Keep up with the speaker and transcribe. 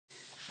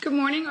Good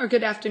morning or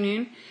good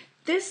afternoon.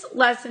 This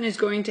lesson is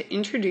going to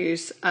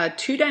introduce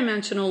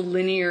two-dimensional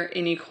linear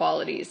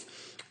inequalities.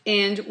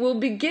 And we'll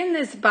begin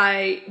this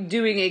by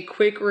doing a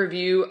quick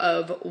review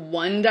of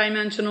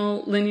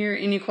one-dimensional linear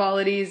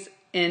inequalities.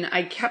 And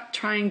I kept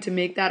trying to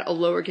make that a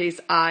lowercase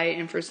I,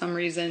 and for some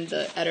reason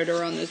the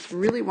editor on this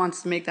really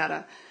wants to make that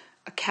a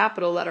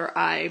capital letter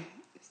I.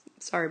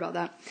 Sorry about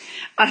that.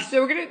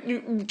 So we're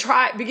going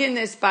to begin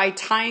this by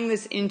tying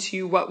this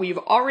into what we've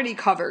already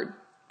covered,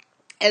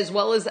 as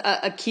well as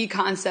a key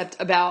concept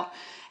about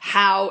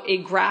how a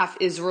graph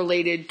is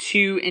related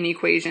to an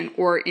equation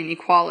or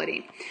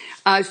inequality.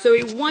 So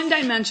a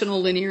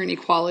one-dimensional linear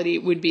inequality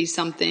would be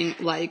something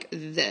like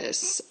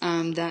this.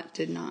 That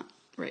did not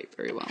write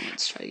very well.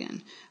 Let's try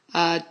again.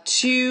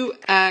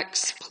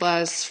 2x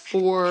plus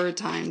 4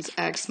 times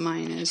x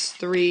minus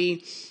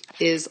 3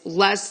 is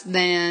less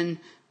than,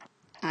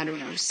 I don't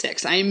know,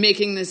 6. I am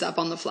making this up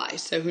on the fly,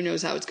 so who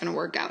knows how it's going to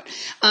work out.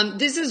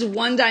 This is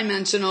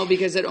one-dimensional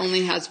because it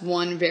only has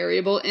one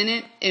variable in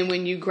it, and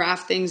when you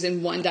graph things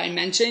in one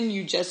dimension,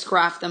 you just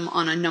graph them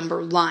on a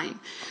number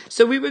line.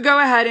 So we would go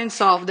ahead and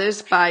solve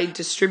this by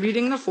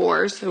distributing the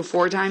 4. So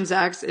 4 times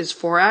x is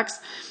 4x,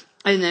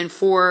 and then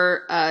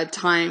 4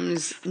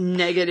 times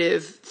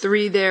negative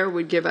 3 there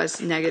would give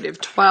us negative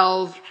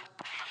 12.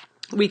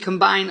 We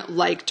combine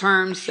like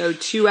terms, so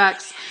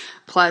 2x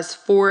plus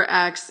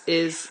 4x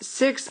is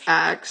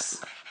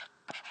 6x.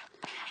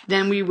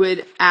 Then we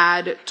would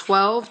add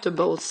 12 to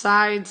both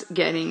sides,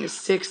 getting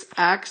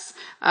 6x.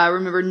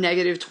 Remember,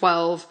 negative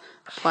 12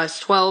 plus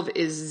 12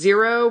 is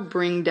 0.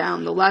 Bring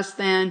down the less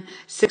than.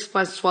 6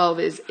 plus 12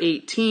 is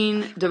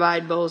 18.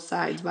 Divide both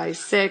sides by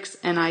 6,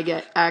 and I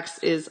get x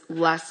is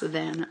less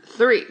than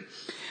 3.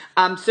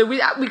 So we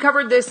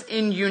covered this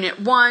in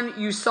Unit 1.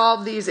 You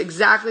solve these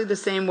exactly the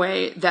same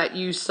way that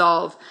you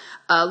solve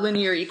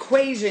linear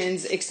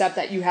equations, except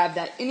that you have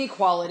that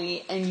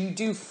inequality, and you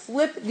do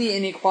flip the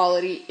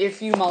inequality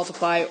if you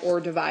multiply or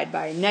divide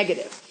by a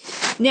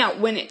negative. Now,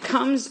 when it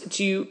comes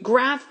to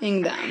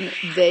graphing them,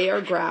 they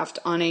are graphed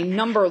on a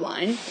number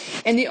line,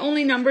 and the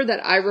only number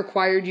that I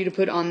required you to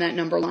put on that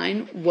number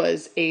line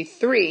was a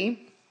 3,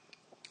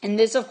 and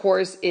this, of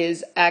course,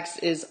 is x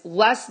is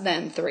less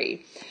than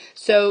 3.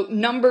 So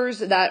numbers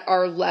that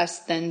are less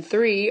than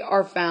 3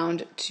 are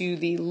found to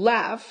the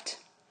left.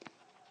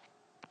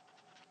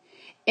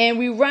 And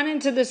we run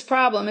into this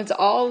problem, it's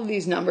all of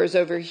these numbers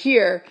over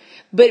here,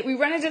 but we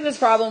run into this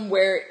problem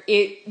where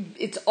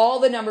it's all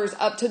the numbers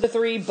up to the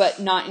 3,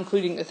 but not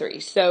including the 3.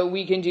 So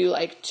we can do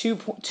like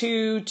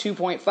 2.2,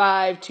 2.5,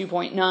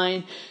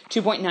 2.9,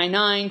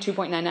 2.99,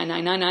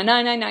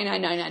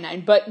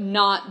 2.999999999999, but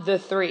not the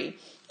 3.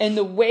 And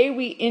the way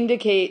we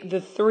indicate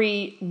the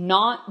 3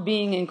 not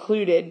being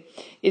included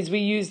is we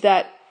use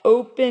that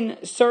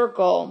open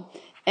circle,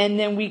 and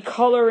then we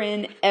color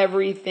in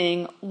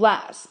everything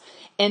less.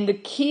 And the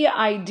key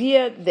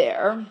idea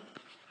there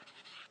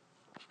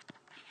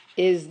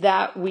is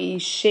that we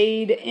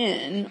shade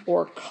in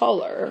or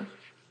color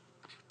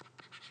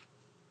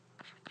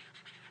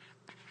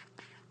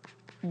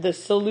the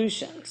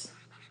solutions.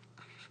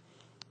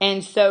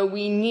 And so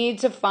we need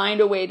to find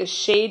a way to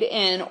shade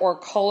in or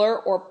color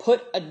or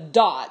put a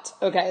dot.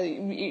 Okay,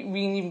 we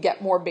can even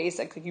get more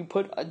basic. Like you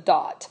put a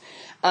dot.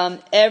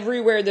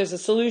 Everywhere there's a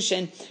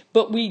solution,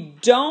 but we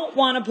don't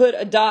want to put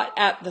a dot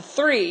at the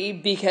 3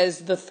 because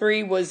the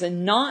 3 was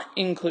not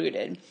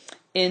included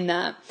in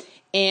that.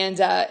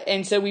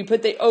 And so we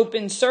put the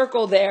open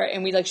circle there,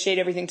 and we like shade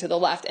everything to the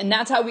left. And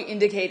that's how we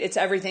indicate it's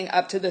everything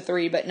up to the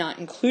 3, but not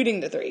including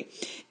the 3.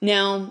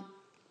 Now,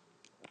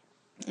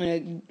 I'm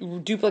going to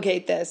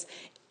duplicate this.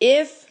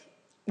 If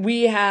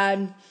we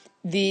had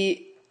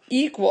the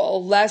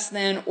equal, less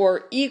than,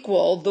 or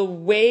equal, the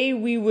way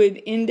we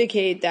would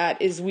indicate that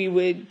is we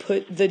would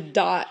put the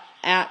dot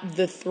at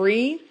the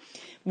 3,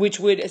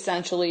 which would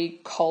essentially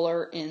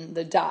color in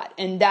the dot.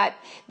 And that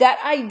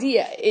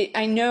idea,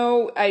 I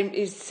know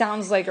it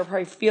sounds like, or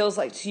probably feels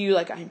like to you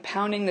like I'm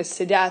pounding this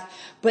to death,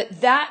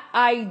 but that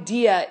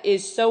idea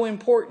is so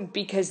important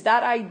because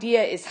that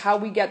idea is how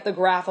we get the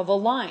graph of a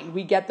line.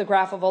 We get the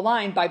graph of a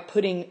line by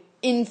putting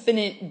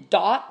infinite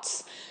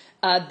dots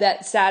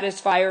that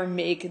satisfy or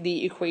make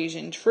the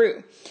equation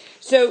true.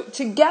 So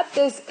to get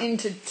this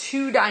into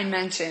 2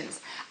 dimensions,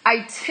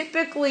 I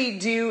typically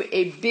do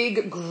a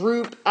big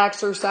group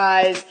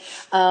exercise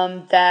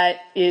that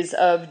is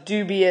of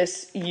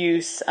dubious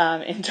use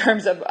in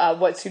terms of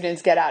what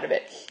students get out of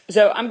it.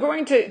 So I'm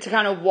going to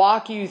kind of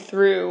walk you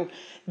through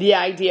the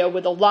idea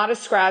with a lot of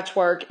scratch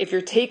work. If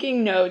you're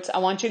taking notes, I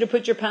want you to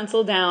put your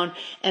pencil down,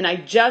 and I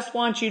just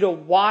want you to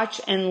watch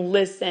and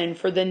listen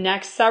for the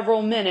next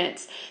several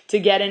minutes to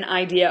get an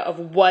idea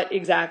of what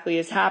exactly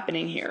is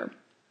happening here.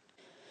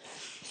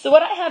 So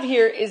what I have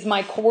here is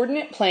my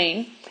coordinate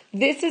plane.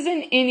 This is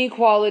an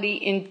inequality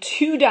in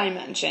 2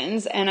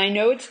 dimensions, and I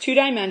know it's 2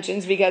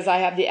 dimensions because I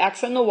have the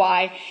x and the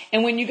y,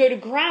 and when you go to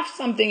graph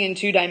something in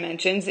 2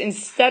 dimensions,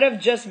 instead of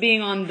just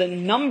being on the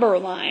number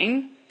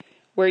line,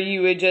 where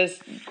you would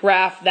just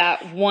graph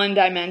that one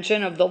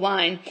dimension of the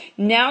line.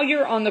 Now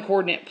you're on the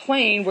coordinate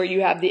plane where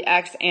you have the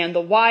x and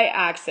the y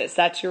axis.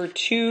 That's your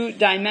two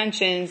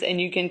dimensions, and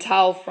you can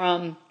tell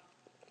from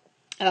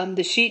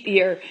the sheet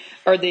here,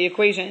 or the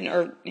equation,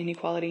 or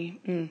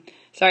inequality.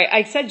 Sorry,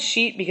 I said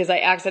sheet because I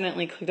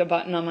accidentally clicked a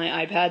button on my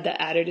iPad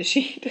that added a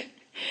sheet.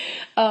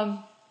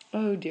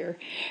 Oh dear.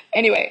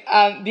 Anyway,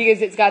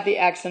 because it's got the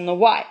x and the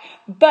y.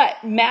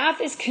 But math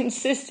is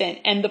consistent,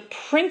 and the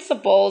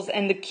principles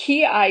and the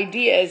key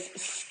ideas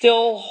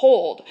still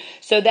hold.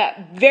 So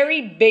that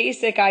very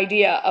basic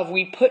idea of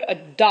we put a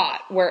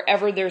dot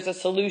wherever there's a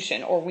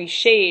solution, or we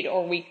shade,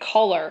 or we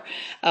color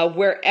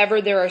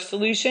wherever there are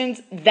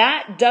solutions,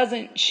 that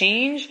doesn't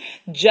change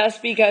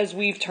just because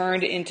we've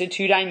turned into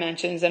two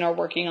dimensions and are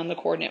working on the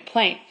coordinate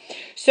plane.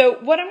 So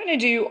what I'm going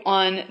to do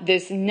on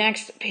this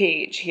next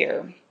page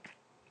here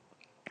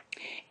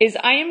is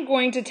I am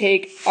going to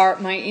take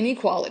my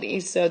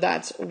inequalities, so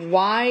that's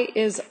y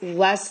is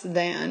less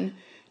than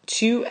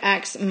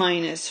 2x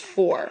minus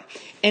 4.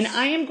 And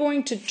I am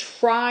going to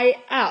try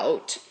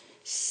out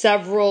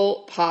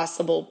several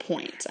possible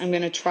points. I'm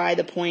going to try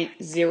the point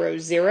 0,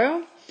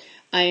 0.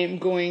 I am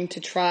going to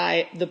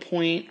try the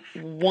point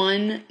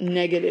 1,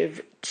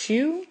 negative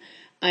 2.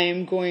 I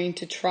am going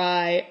to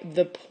try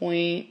the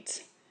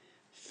point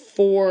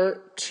 4,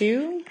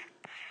 2.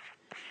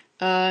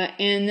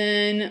 And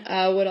then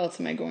what else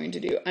am I going to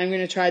do? I'm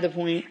going to try the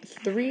point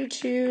 3,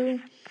 2,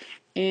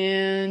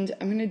 and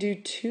I'm going to do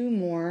two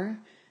more.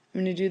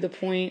 I'm going to do the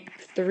point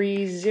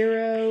 3,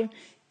 0,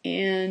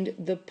 and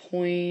the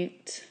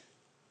point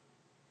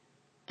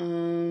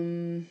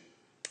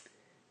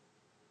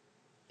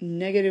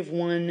negative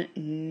 1,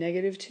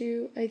 negative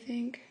 2, I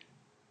think.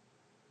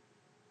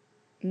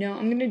 No,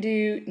 I'm going to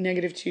do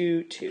negative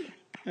 2, 2.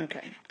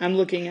 Okay, I'm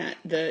looking at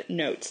the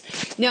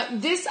notes. Now,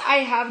 this I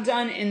have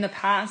done in the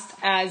past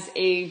as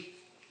a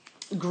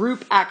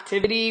group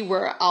activity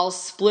where I'll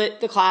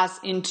split the class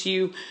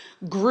into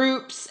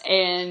groups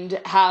and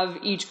have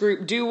each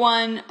group do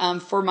one.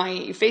 For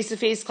my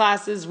face-to-face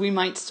classes, we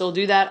might still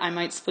do that. I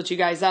might split you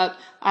guys up.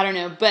 I don't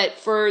know. But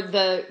for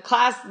the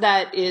class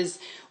that is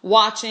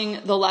watching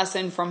the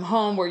lesson from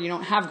home where you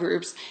don't have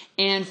groups,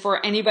 and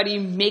for anybody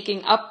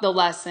making up the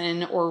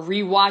lesson or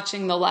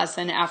rewatching the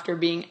lesson after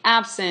being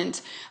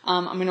absent,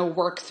 I'm going to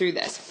work through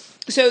this.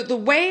 So the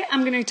way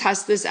I'm going to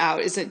test this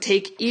out is to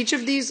take each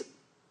of these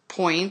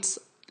points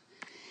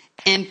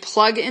and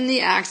plug in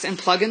the x and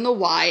plug in the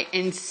y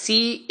and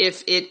see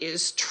if it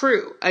is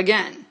true.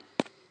 Again,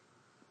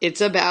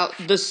 it's about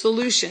the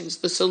solutions.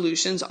 The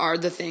solutions are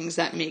the things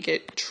that make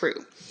it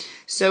true.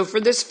 So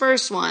for this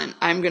first one,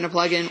 I'm going to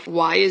plug in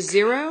y is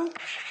 0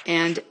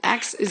 and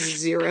x is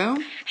 0.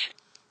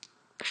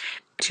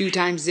 2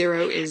 times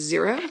 0 is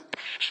 0.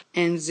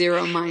 And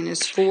 0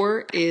 minus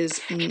 4 is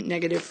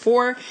negative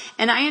 4.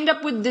 And I end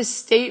up with this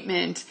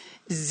statement,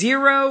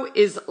 0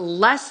 is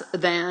less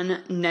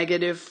than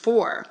negative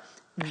 4.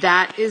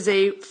 That is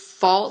a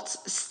false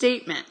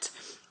statement.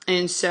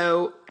 And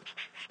so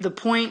the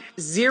point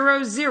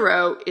 0,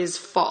 0 is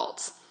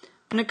false.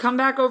 I'm going to come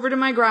back over to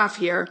my graph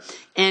here,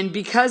 and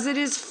because it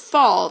is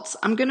false,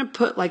 I'm going to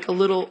put like a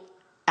little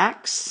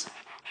x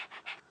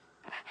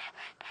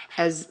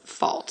as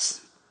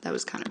false. That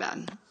was kind of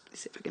bad. Let's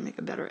see if I can make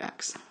a better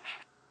x.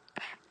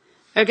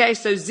 Okay,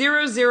 so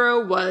 0,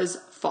 0 was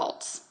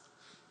false.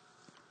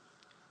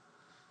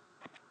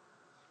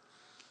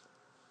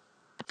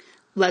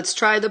 Let's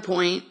try the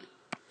point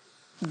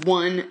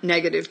 1,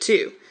 negative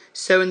 2.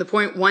 So in the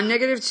point 1,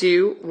 negative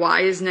 2, y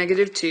is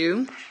negative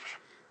 2.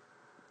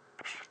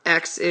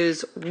 X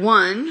is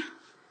 1,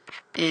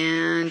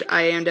 and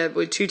I end up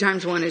with 2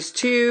 times 1 is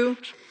 2,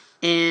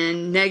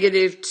 and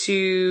negative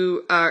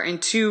 2,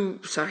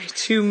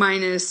 2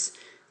 minus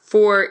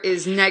 4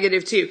 is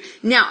negative 2.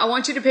 Now, I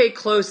want you to pay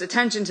close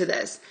attention to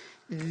this.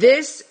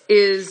 This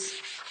is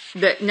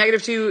the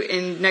negative 2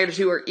 and negative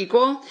 2 are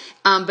equal,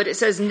 but it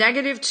says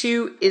negative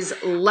 2 is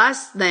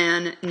less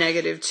than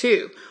negative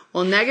 2.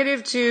 Well,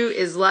 negative 2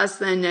 is less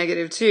than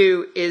negative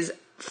 2 is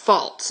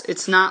false.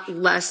 It's not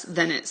less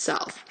than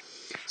itself.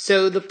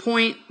 So the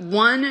point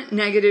 1,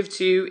 negative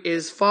 2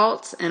 is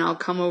false, and I'll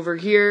come over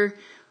here,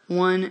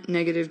 1,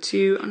 negative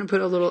 2. I'm going to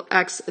put a little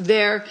x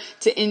there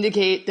to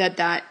indicate that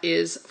that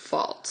is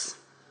false.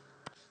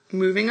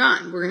 Moving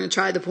on, we're going to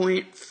try the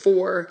point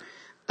 4,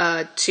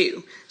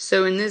 2.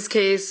 So in this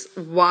case,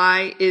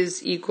 y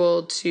is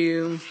equal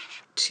to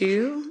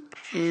 2,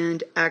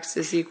 and x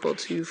is equal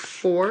to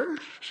 4,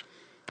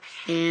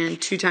 and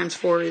 2 times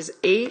 4 is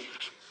 8.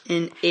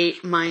 And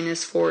 8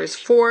 minus 4 is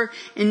 4.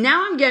 And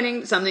now I'm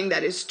getting something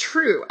that is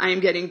true. I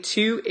am getting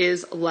 2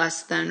 is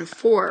less than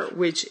 4,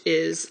 which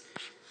is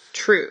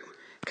true.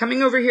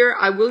 Coming over here,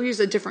 I will use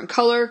a different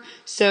color.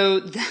 So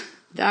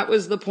that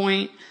was the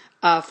point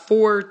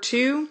 4,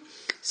 2.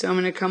 So I'm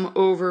going to come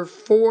over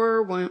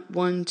 4,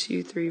 1,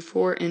 2, 3,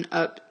 4, and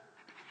up.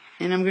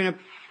 And I'm going to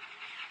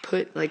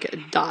put like a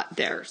dot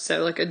there.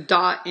 So like a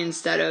dot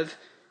instead of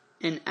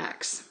an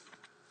X.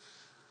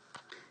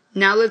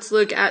 Now let's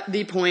look at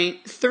the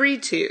point 3,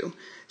 2.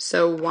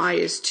 So y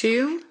is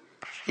 2,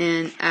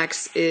 and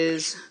x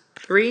is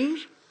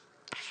 3.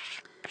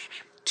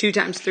 2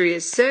 times 3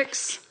 is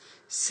 6.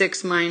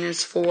 6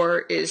 minus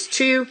 4 is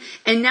 2.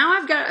 And now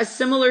I've got a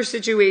similar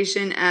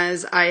situation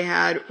as I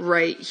had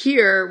right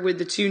here with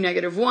the 2,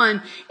 negative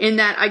 1, in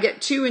that I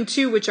get 2 and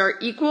 2, which are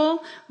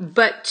equal,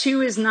 but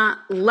 2 is not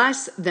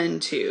less than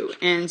 2.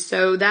 And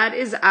so that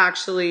is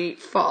actually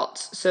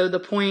false. So the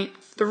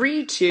point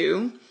 3,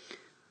 2,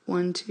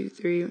 1, 2,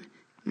 3,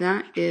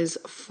 that is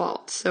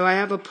false. So I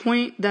have a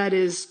point that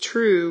is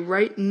true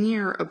right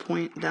near a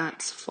point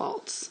that's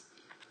false.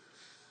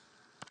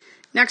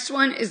 Next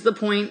one is the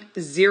point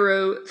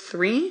 0,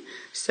 3.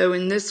 So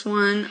in this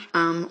one,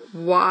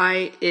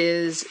 y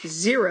is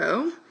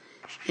 0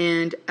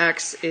 and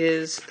x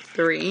is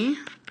 3.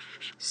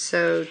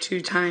 So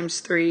 2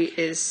 times 3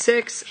 is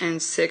 6 and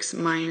 6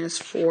 minus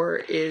 4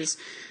 is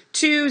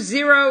 2.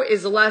 0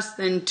 is less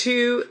than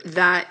 2.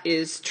 That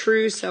is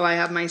true. So I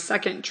have my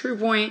second true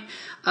point.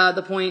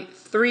 The point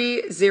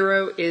 3,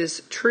 0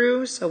 is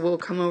true. So we'll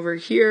come over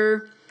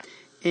here.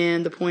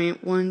 And the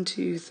point 1,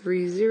 2,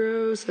 3,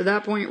 0. So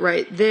that point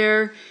right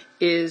there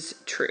is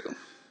true.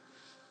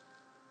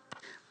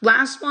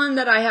 Last one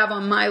that I have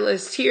on my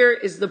list here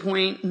is the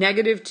point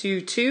negative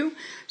 2, 2.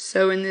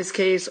 So in this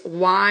case,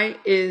 y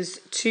is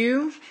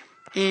 2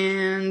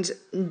 and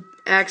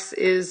x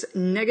is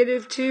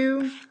negative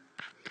 2.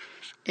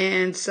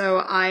 And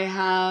so I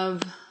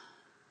have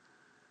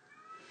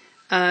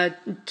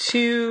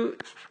 2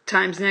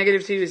 times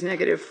negative 2 is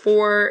negative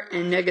 4,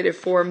 and negative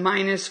 4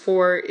 minus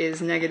 4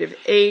 is negative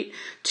 8.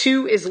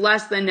 2 is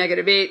less than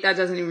negative 8. That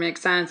doesn't even make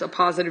sense. A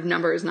positive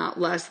number is not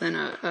less than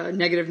a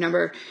negative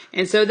number.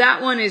 And so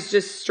that one is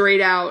just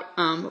straight out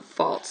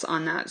false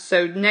on that.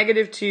 So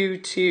negative 2,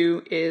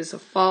 2 is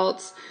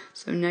false.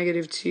 So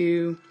negative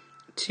 2,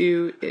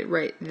 2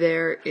 right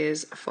there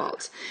is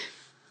false.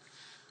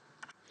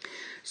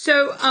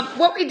 So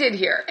what we did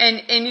here,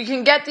 and you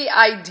can get the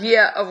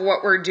idea of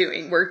what we're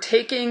doing. We're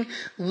taking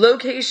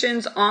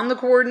locations on the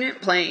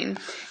coordinate plane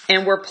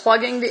and we're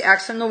plugging the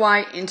x and the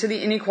y into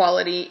the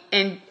inequality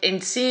and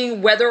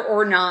seeing whether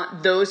or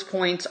not those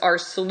points are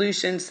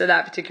solutions to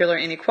that particular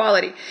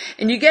inequality.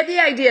 And you get the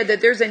idea that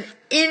there's an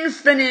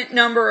infinite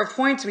number of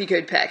points we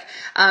could pick.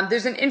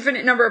 There's an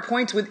infinite number of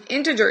points with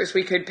integers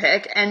we could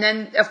pick. And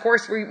then, of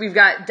course, we've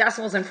got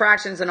decimals and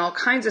fractions and all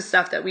kinds of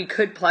stuff that we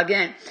could plug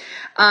in.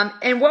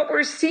 And what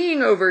we're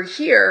seeing over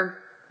here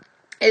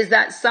is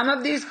that some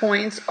of these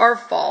points are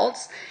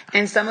false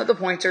and some of the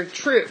points are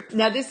true.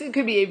 Now, this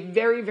could be a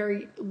very,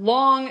 very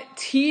long,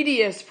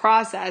 tedious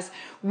process.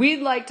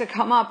 We'd like to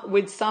come up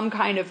with some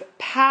kind of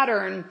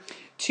pattern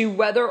to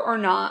whether or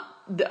not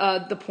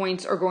the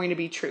points are going to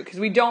be true, because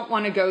we don't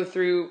want to go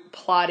through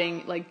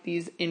plotting like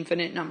these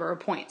infinite number of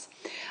points.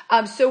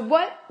 So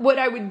what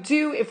I would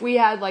do if we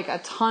had like a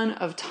ton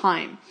of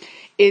time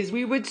is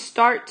we would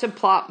start to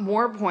plot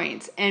more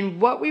points,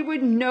 and what we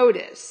would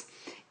notice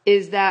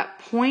is that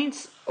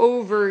points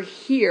over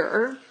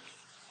here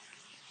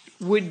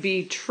would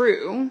be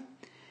true,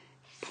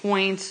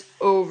 points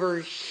over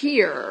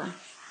here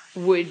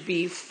would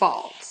be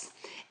false.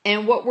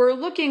 And what we're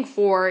looking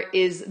for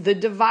is the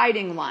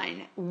dividing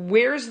line.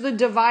 Where's the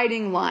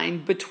dividing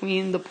line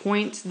between the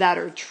points that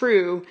are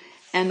true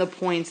and the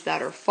points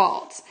that are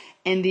false?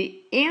 And the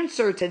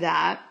answer to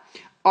that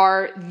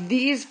are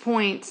these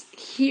points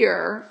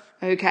here,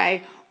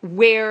 okay,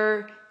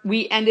 where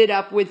we ended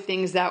up with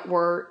things that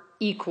were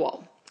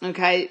equal.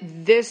 Okay,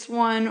 this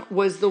one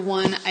was the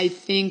one I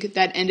think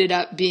that ended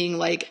up being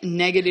like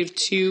negative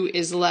 2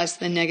 is less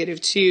than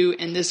negative 2,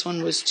 and this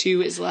one was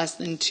 2 is less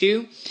than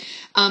 2.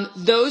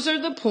 Those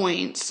are the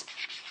points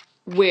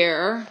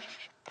where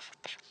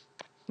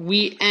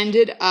we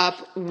ended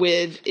up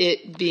with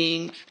it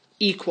being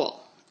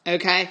equal.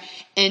 Okay,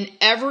 and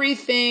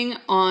everything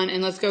on,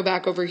 and let's go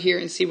back over here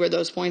and see where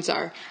those points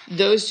are.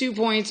 Those 2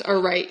 points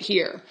are right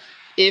here.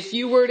 If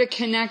you were to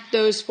connect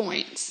those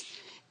points,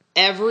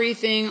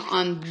 everything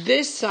on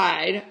this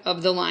side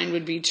of the line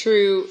would be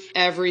true.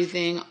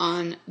 Everything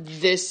on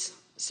this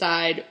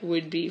side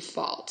would be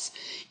false.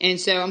 And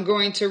so I'm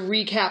going to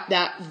recap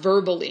that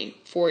verbally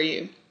for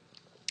you.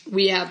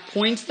 We have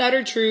points that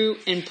are true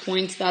and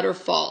points that are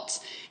false.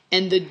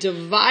 And the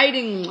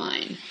dividing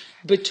line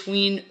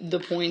between the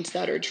points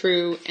that are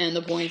true and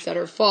the points that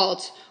are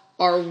false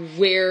are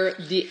where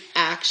the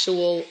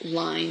actual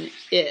line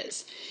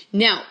is.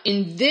 Now,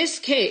 in this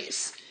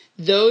case,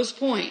 those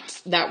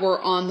points that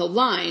were on the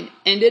line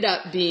ended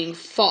up being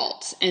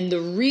false. And the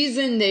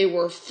reason they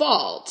were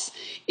false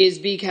is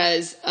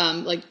because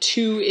like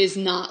 2 is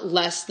not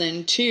less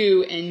than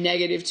 2 and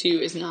negative 2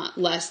 is not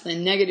less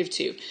than negative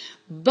 2.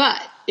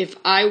 But if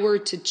I were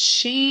to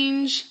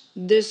change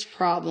this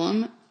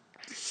problem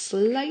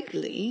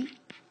slightly,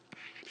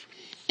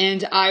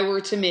 and I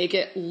were to make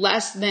it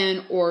less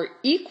than or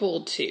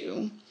equal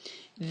to,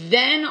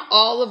 then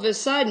all of a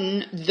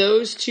sudden,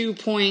 those 2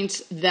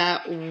 points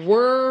that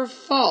were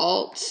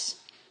false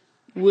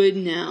would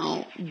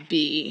now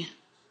be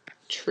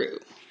true.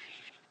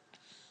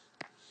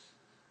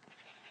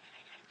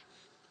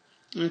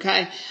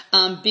 Okay,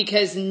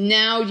 because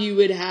now you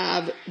would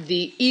have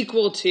the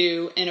equal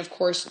to, and of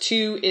course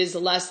 2 is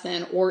less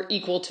than or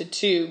equal to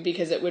 2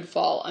 because it would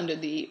fall under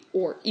the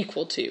or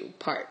equal to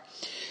part.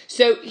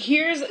 So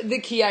here's the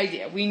key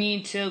idea. We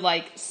need to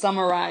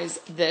summarize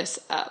this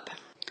up.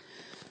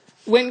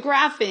 When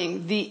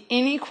graphing the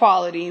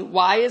inequality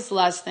y is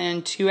less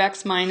than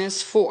 2x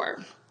minus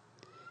 4,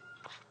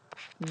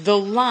 the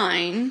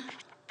line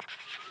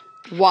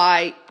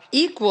y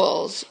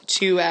equals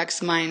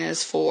 2x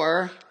minus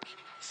 4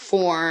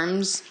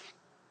 forms,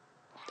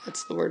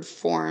 that's the word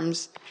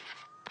forms,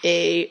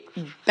 a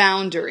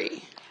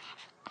boundary.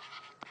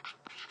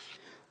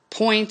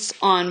 Points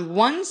on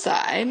one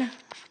side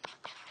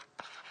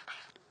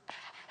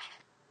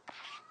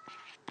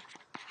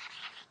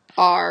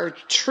are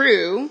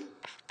true,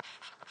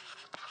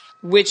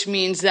 which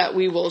means that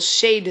we will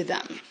shade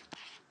them.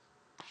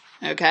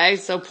 Okay,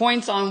 so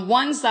points on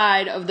one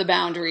side of the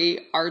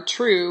boundary are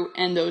true,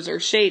 and those are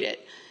shaded.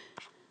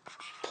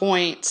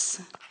 Points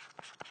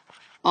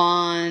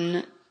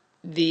on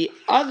the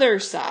other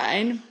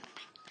side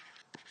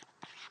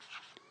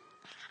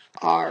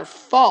are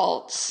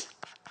false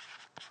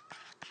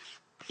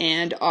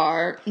and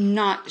are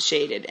not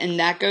shaded. And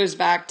that goes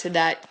back to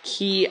that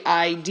key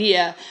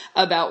idea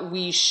about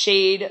we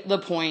shade the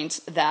points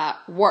that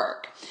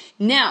work.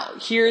 Now,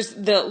 here's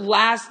the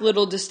last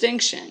little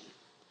distinction.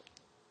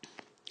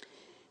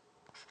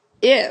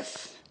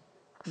 If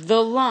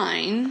the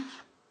line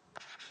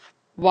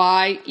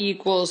y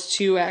equals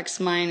 2x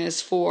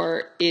minus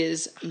 4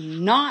 is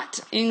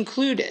not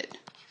included,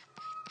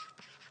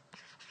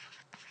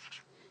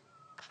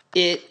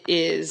 it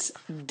is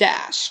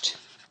dashed.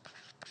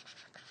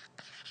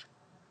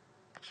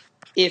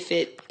 If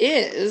it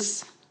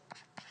is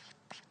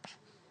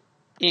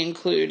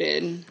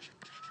included,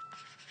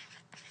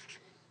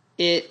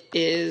 it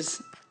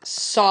is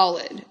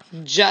solid,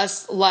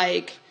 just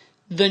like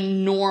the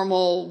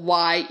normal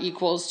y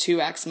equals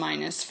 2x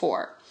minus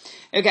 4.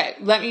 Okay,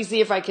 let me see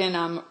if I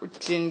can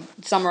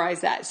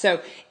summarize that. So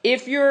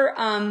if you're,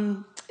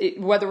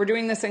 whether we're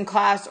doing this in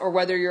class or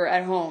whether you're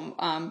at home,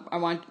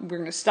 we're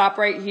going to stop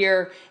right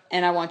here,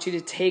 and I want you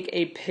to take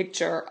a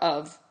picture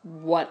of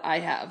what I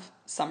have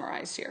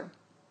summarized here.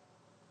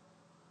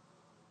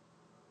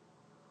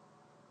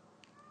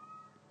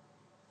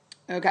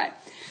 Okay,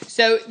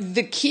 so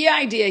the key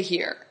idea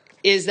here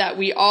is that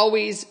we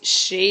always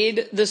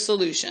shade the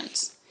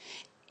solutions.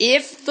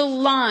 If the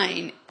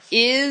line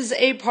is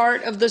a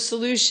part of the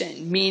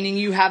solution, meaning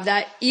you have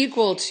that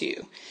equal to,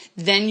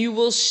 then you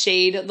will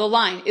shade the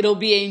line. It'll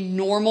be a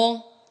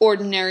normal,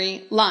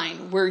 ordinary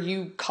line where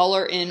you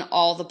color in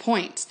all the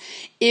points.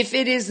 If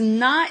it is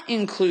not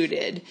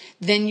included,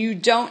 then you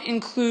don't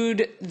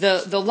include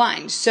the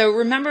line. So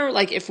remember,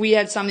 if we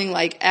had something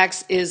like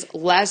x is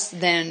less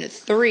than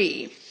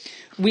 3,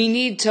 we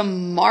need to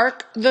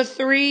mark the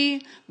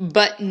 3,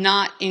 but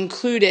not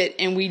include it,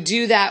 and we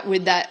do that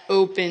with that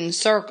open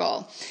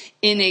circle.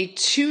 In a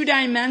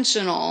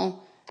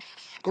two-dimensional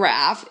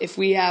graph, if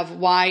we have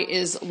y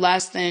is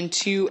less than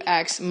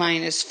 2x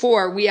minus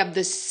 4, we have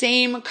the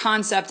same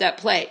concept at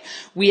play.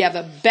 We have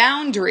a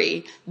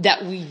boundary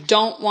that we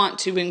don't want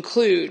to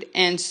include,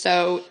 and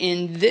so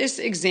in this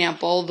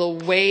example,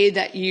 the way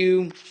that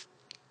you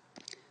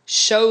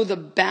show the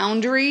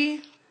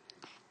boundary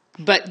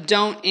but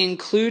don't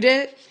include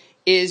it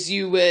is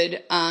you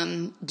would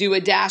do a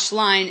dashed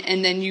line,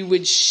 and then you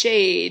would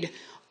shade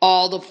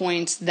all the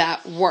points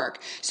that work.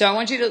 So I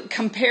want you to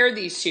compare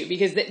these two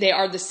because they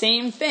are the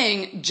same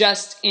thing,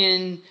 just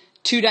in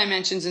 2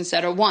 dimensions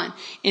instead of 1.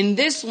 In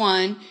this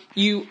one,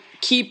 you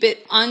keep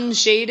it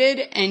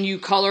unshaded and you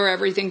color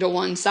everything to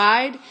one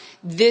side.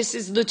 This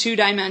is the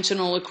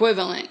 2-dimensional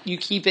equivalent. You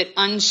keep it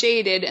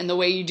unshaded, and the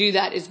way you do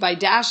that is by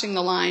dashing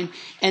the line,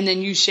 and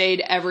then you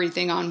shade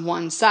everything on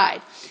one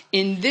side.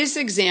 In this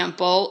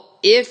example,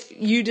 if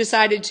you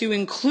decided to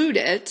include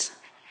it,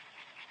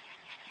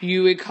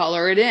 you would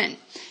color it in.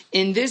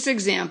 In this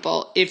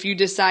example, if you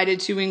decided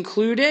to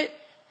include it,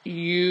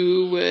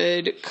 you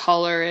would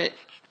color it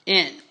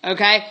in.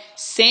 Okay?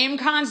 Same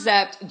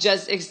concept,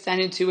 just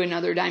extended to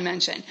another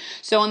dimension.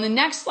 So on the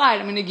next slide,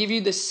 I'm going to give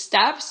you the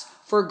steps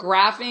for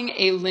graphing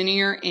a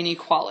linear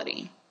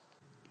inequality.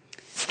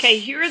 Okay,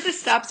 here are the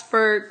steps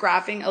for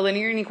graphing a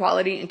linear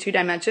inequality in 2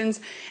 dimensions.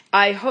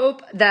 I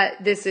hope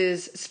that this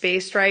is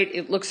spaced right.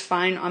 It looks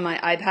fine on my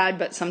iPad,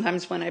 but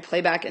sometimes when I play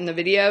back in the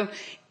video,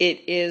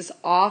 it is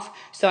off.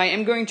 So I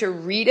am going to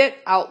read it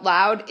out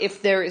loud.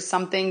 If there is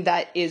something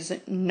that is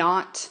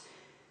not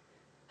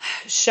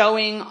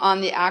showing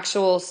on the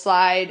actual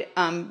slide,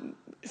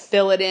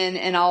 fill it in,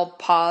 and I'll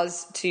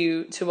pause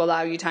to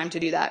allow you time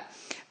to do that.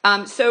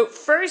 So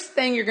first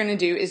thing you're going to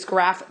do is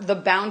graph the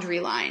boundary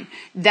line.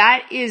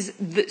 That is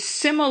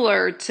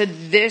similar to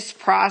this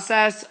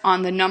process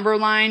on the number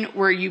line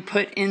where you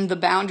put in the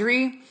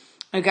boundary.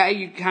 Okay,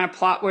 you kind of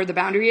plot where the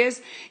boundary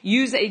is.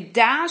 Use a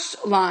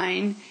dashed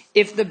line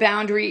if the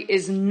boundary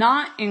is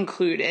not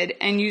included,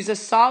 and use a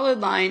solid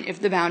line if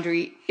the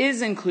boundary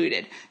is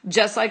included,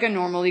 just like a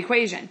normal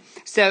equation.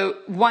 So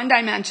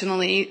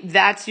one-dimensionally,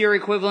 that's your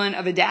equivalent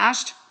of a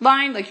dashed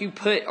line, like you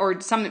put, or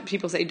some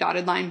people say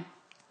dotted line,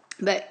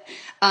 but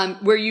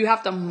where you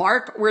have to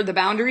mark where the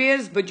boundary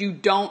is, but you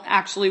don't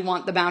actually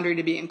want the boundary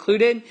to be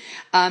included.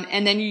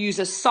 And then you use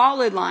a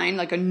solid line,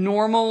 like a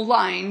normal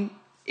line,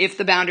 if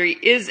the boundary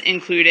is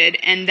included,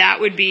 and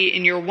that would be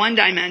in your one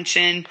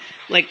dimension,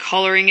 like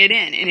coloring it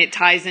in. And it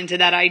ties into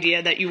that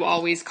idea that you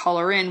always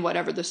color in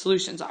whatever the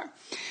solutions are.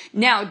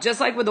 Now,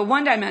 just like with a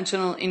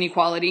one-dimensional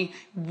inequality,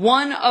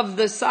 one of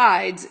the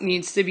sides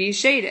needs to be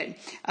shaded.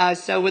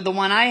 So with the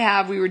one I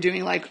have, we were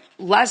doing like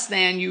less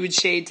than, you would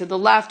shade to the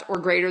left, or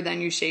greater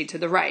than, you shade to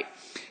the right.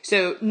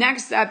 So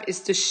next step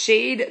is to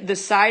shade the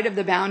side of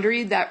the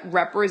boundary that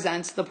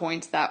represents the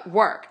points that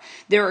work.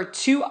 There are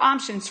two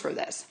options for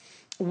this.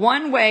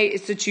 One way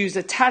is to choose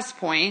a test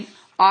point,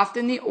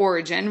 often the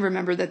origin.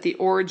 Remember that the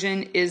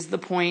origin is the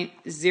point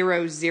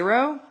 0,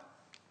 0.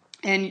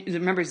 And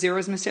remember, 0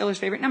 is Miss Taylor's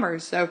favorite number.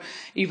 So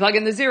you plug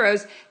in the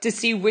zeros to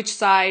see which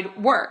side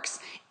works.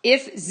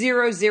 If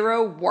 0,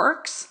 0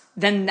 works,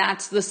 then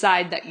that's the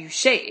side that you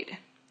shade.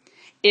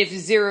 If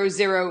 0,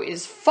 0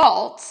 is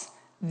false,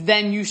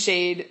 then you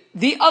shade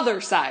the other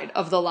side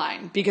of the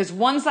line, because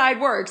one side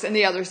works and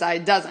the other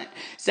side doesn't.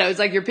 So it's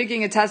like you're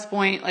picking a test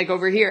point, like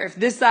over here. If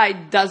this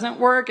side doesn't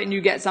work and you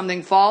get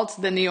something false,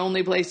 then the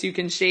only place you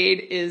can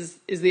shade is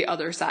the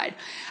other side.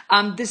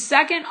 The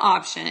second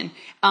option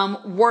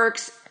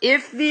works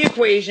if the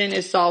equation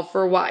is solved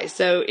for y.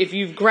 So if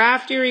you've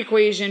graphed your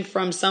equation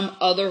from some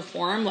other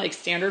form, like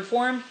standard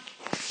form,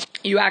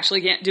 you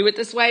actually can't do it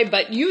this way,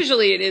 but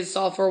usually it is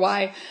solved for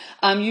y.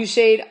 You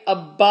shade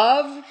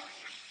above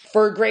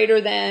for greater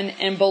than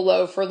and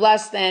below for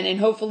less than, and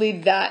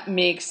hopefully that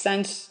makes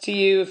sense to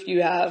you. If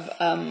you have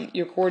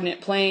your coordinate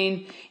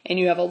plane and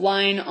you have a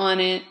line on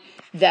it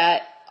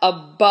that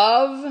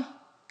above,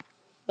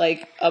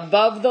 like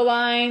above the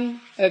line,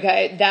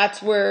 okay,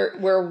 that's where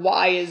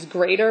y is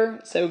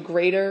greater. So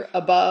greater,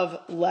 above,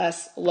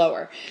 less,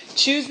 lower.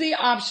 Choose the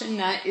option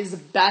that is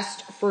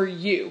best for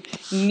you.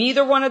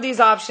 Neither one of these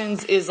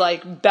options is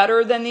like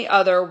better than the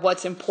other.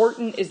 What's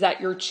important is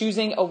that you're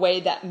choosing a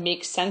way that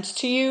makes sense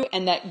to you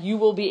and that you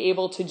will be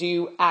able to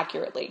do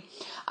accurately.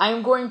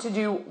 I'm going to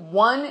do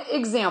one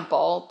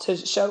example to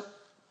show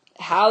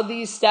how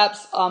these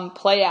steps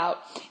play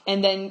out,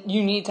 and then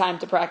you need time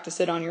to practice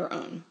it on your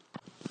own.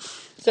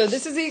 So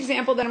this is the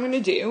example that I'm going to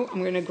do. I'm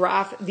going to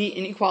graph the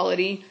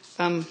inequality.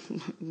 It'd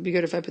be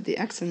good if I put the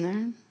x in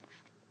there.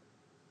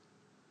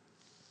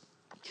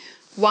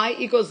 Y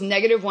equals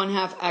negative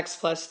 1/2 x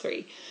plus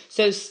 3.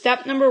 So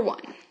step number 1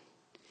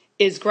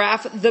 is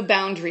graph the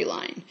boundary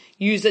line.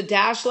 Use a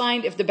dashed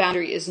line if the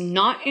boundary is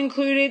not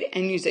included,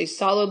 and use a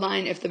solid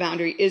line if the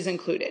boundary is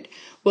included.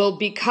 Well,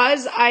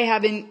 because I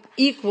have an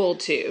equal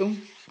to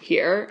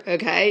here,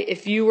 okay,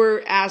 if you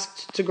were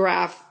asked to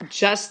graph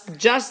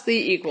just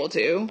the equal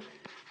to,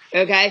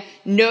 okay,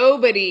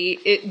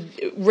 nobody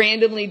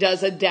randomly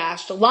does a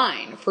dashed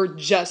line for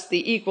just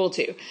the equal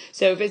to.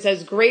 So if it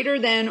says greater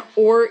than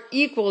or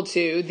equal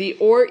to, the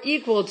or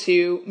equal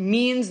to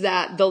means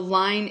that the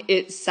line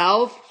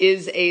itself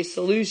is a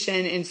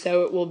solution, and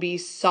so it will be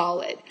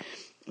solid.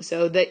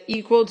 So the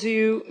equal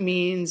to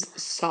means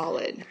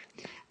solid.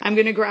 I'm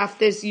going to graph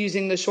this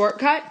using the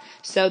shortcut.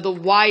 So the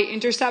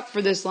y-intercept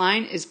for this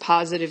line is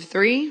positive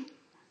 3.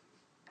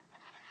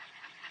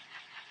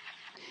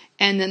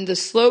 And then the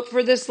slope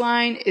for this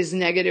line is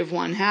negative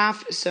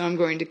 1/2. So I'm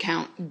going to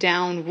count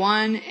down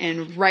 1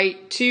 and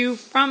right 2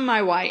 from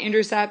my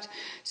y-intercept.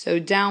 So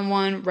down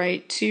 1,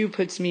 right 2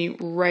 puts me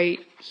right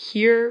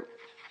here.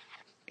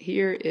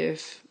 Here,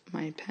 if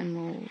my pen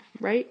will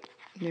write.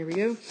 There we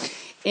go.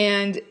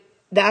 And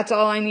that's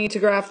all I need to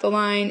graph the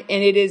line,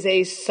 and it is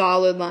a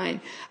solid line.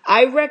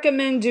 I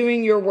recommend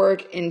doing your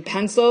work in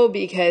pencil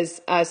because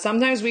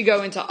sometimes we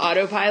go into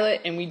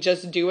autopilot and we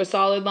just do a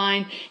solid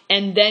line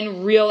and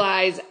then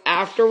realize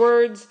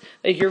afterwards,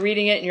 like you're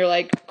reading it and you're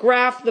like,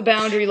 graph the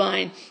boundary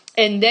line.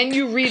 And then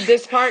you read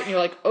this part and you're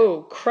like,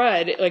 oh,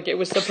 crud, like it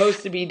was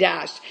supposed to be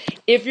dashed.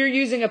 If you're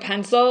using a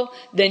pencil,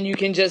 then you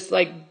can just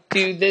like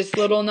do this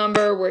little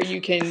number where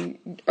you can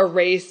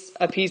erase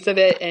a piece of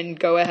it and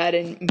go ahead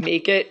and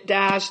make it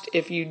dashed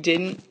if you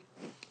didn't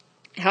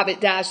have it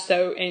dashed,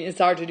 so and it's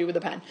hard to do with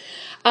a pen.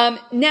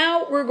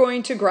 Now we're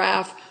going to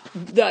graph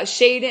the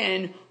shade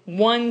in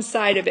one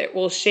side of it.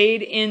 We'll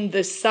shade in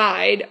the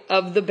side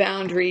of the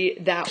boundary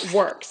that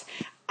works.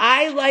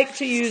 I like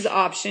to use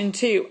option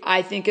 2.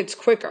 I think it's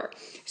quicker.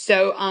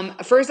 So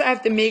first I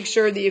have to make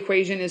sure the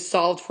equation is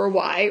solved for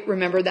y.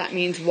 Remember, that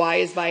means y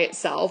is by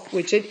itself,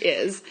 which it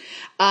is.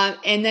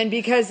 And then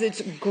because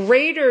it's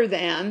greater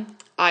than,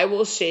 I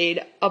will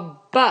shade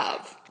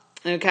above,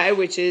 okay,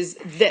 which is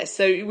this.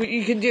 So what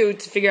you can do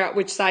to figure out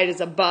which side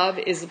is above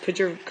is put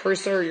your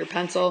cursor or your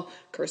pencil,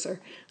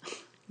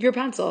 your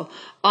pencil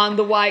on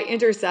the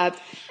y-intercept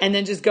and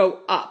then just go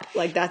up,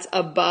 like that's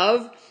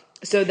above.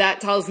 So that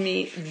tells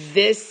me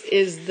this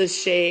is the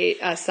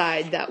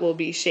side that will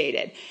be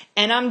shaded.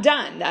 And I'm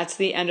done. That's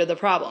the end of the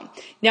problem.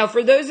 Now,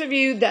 for those of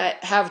you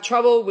that have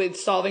trouble with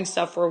solving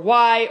stuff for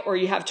y, or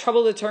you have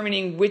trouble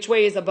determining which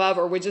way is above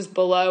or which is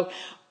below,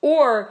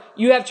 or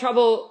you have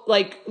trouble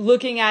like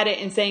looking at it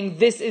and saying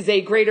this is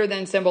a greater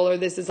than symbol or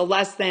this is a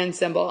less than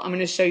symbol, I'm going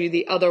to show you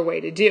the other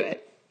way to do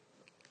it.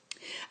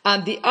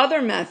 The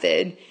other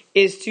method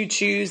is to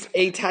choose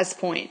a test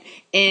point.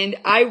 And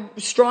I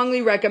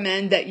strongly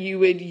recommend that you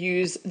would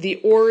use the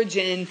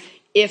origin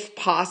if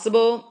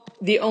possible.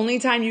 The only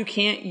time you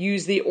can't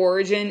use the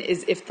origin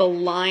is if the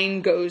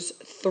line goes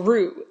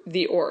through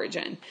the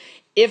origin.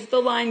 If the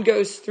line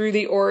goes through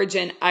the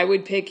origin, I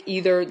would pick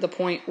either the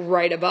point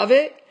right above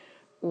it,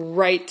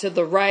 right to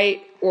the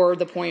right, or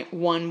the point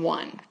 1,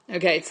 1.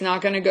 Okay, it's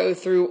not going to go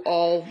through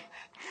all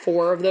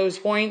 4 of those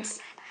points.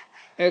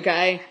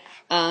 Okay.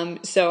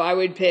 So I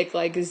would pick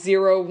like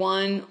 0,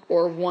 1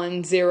 or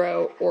 1,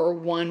 0 or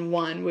 1,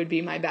 1 would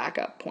be my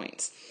backup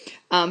points.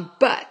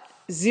 But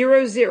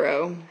 0,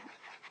 0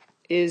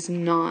 is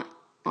not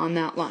on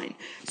that line.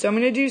 So I'm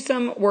going to do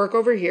some work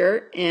over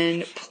here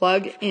and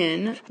plug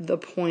in the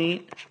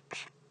point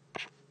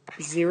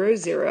 0,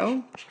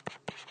 0.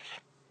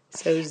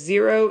 So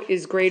 0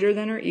 is greater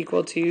than or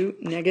equal to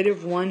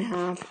negative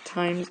 1/2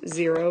 times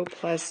 0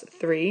 plus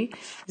 3.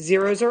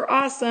 Zeros are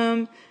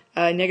awesome.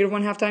 Negative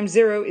 1/2 times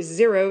 0 is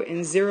 0,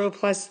 and 0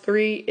 plus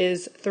 3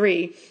 is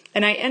 3.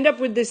 And I end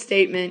up with this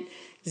statement,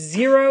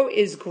 0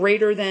 is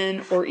greater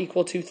than or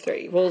equal to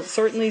 3. Well,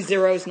 certainly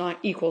 0 is not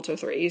equal to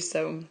 3,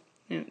 so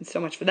so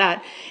much for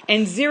that.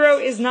 And 0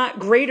 is not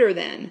greater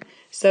than,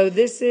 so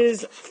this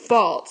is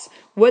false.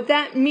 What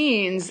that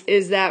means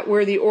is that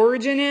where the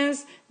origin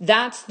is,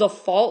 that's the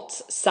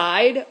false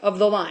side of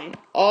the line.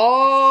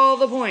 All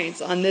the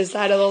points on this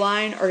side of the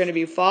line are going to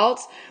be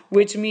false,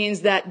 which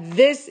means that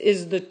this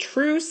is the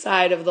true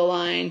side of the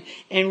line.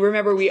 And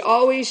remember, we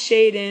always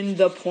shade in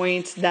the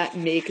points that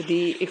make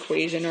the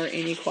equation or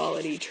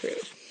inequality true.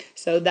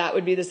 So that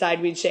would be the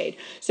side we'd shade.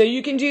 So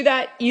you can do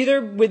that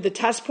either with the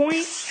test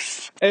point,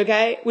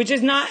 okay, which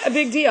is not a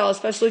big deal,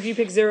 especially if you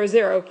pick 0,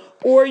 0,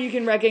 or you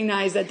can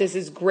recognize that this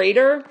is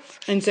greater,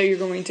 and so you're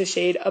going to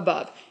shade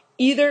above.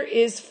 Either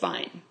is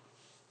fine.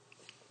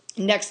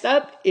 Next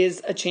up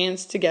is a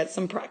chance to get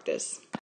some practice.